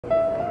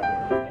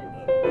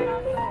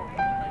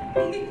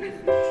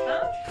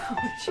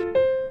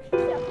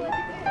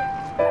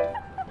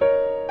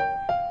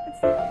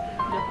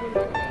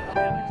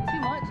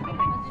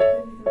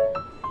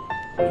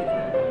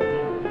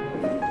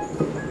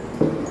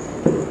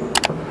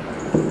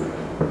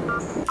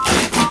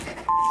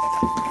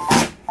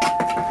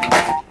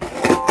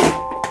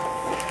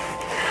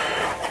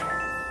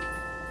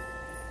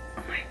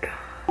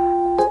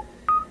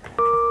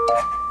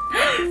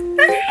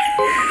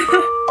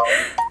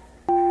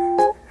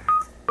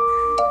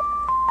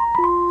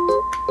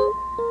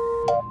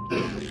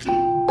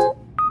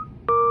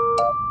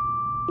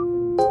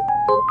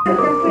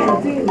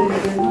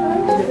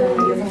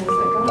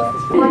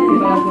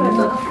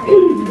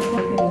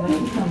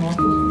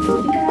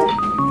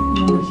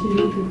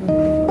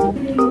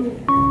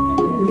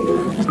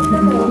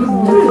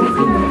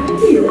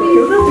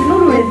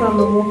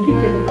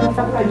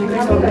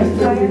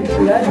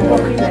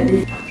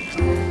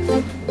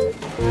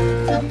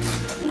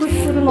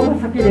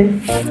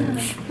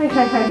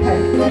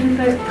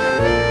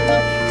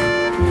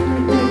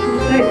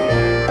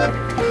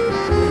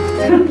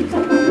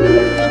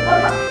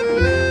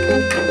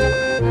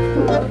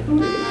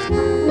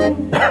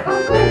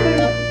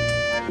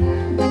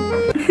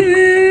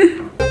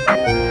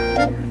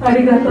あ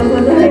りがとうご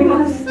ざい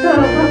ました。ま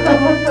た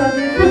またね。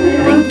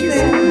Thank you so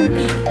much.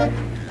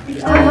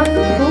 あ、またど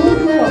う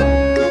ぞ。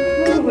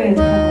どうぞ。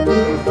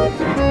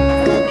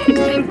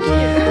Thank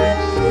you.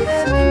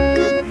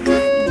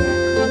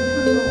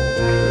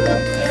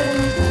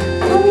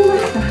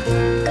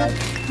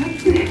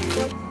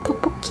 ト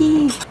ポキ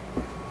ー。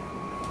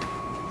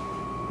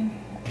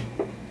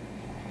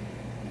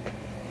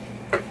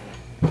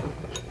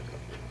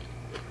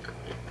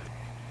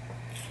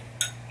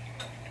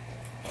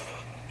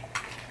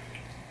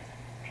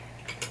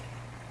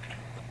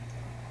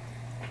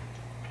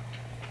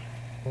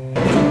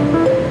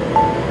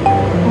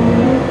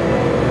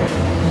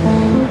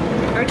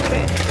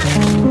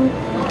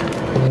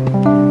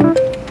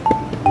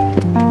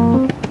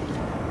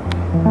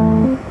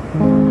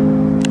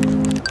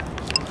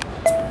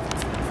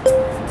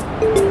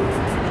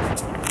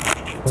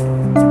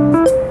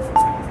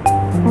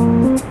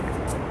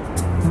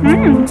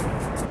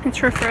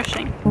It's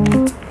refreshing.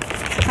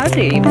 How do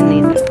you even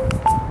eat it?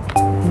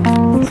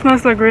 It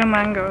smells like real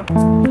mango.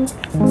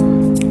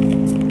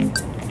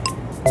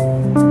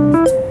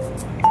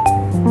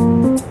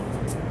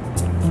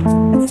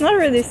 It's not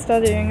really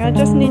studying. I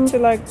just need to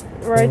like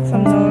write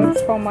some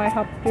notes for my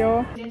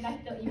happyo.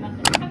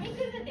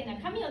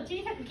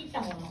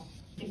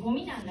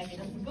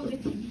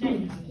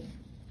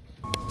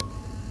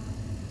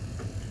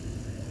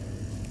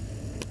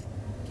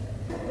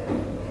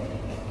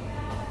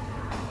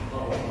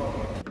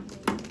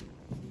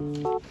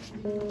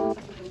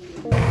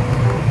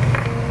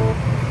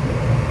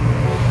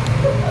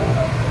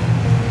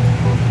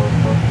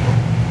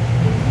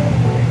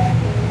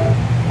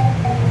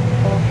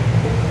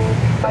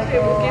 Okay,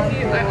 we'll give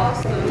you, I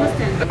asked them.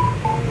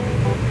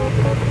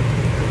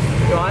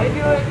 Do I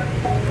do it?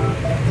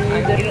 I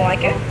didn't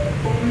like it.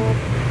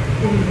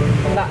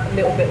 That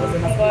little bit was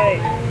enough.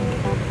 Like,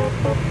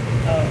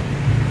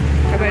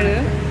 how about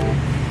it?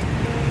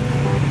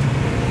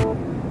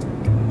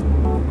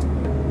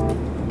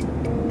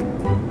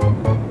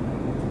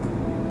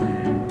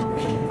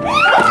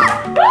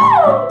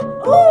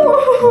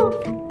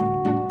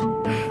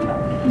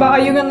 But are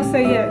you gonna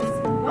say yes?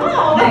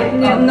 Oh,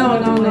 yeah, no.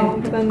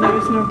 Then there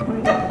is no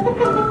point.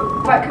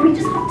 Right, can we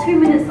just have 2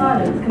 minutes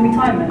silence? Can we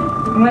time it?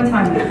 I'm gonna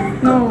time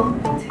it. No.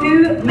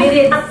 2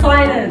 minutes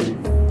silence.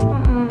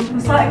 We're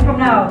starting from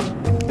now.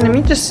 Let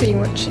me just see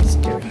what she's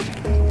doing.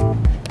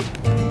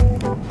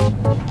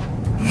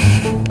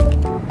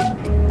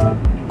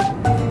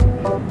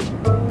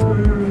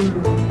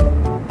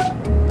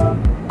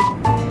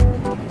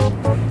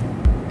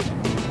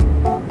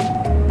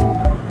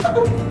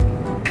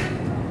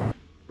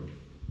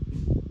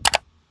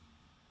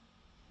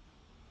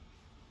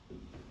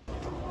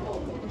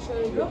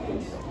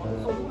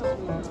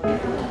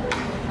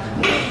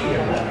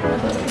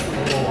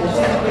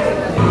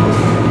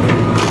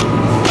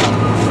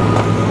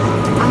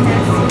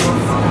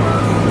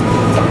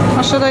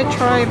 Or should I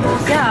try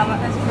this? Yeah, but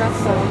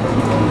espresso.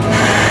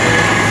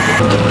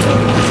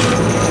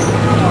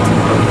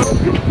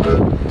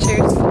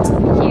 Cheers.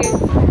 Cheers.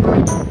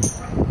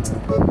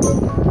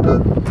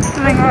 Oh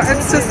my god,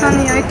 it's so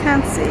sunny, I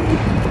can't see.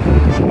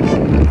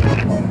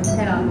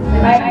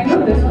 I know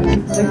this one.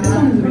 Like, this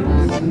one is really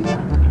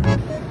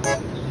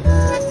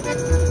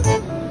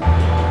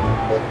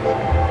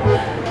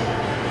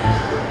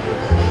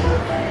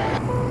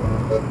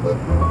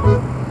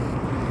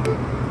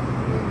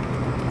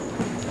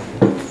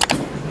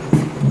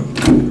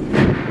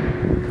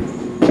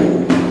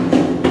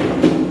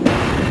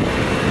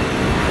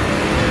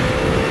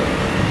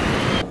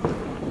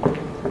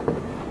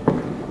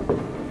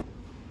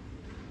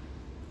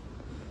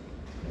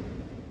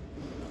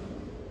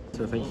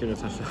So thank you,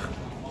 Natasha.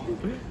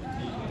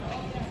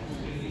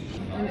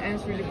 And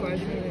answer the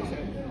question.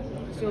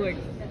 So like.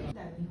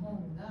 日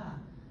本が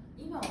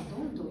今はど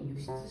んどん輸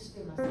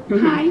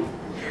Hi.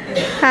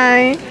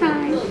 Hi.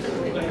 Hi.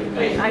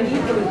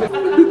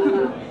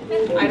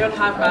 I don't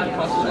have bad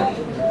posture.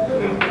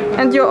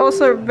 And you're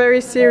also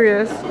very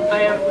serious.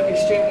 I am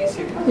extremely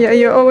serious. Yeah,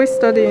 you're always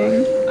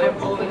studying.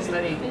 I'm always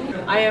studying.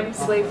 I am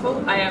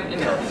slaveful. I am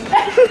enough.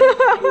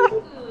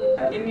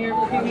 In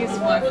your previous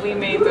vlog, we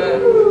made the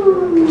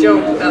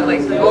joke that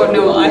like, oh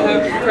no, I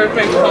have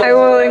perfect posture. I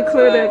will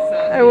include it.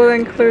 I will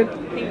include.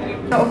 Thank you.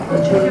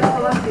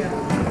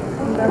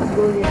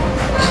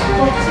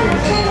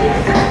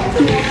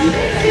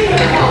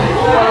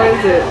 How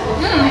is it?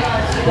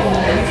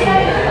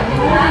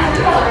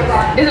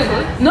 Is it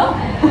good? No.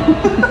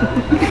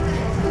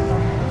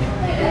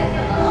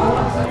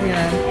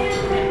 Yeah.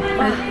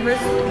 My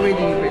first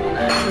really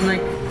nice and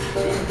like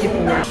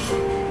people were.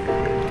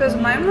 Because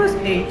mine was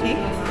 80.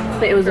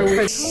 But it was a How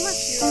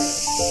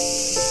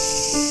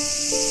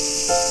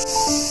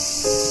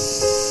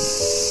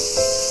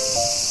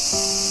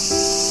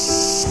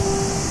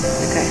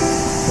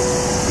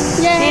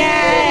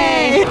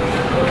Yay!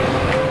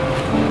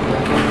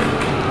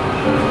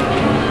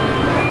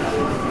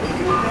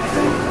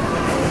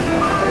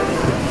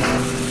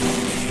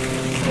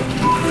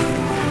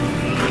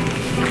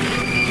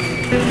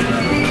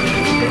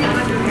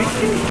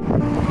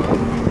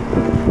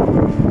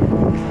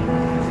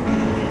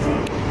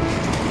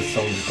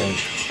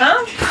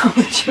 Huh?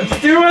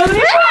 Do you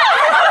really?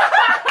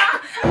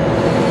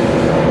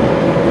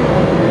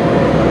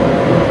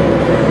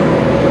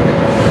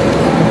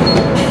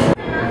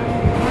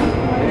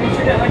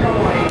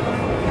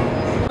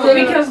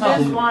 Because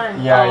there's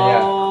one.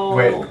 Yeah.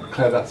 Wait,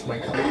 Claire, that's my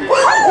color.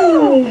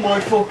 Oh my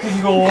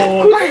fucking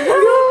god.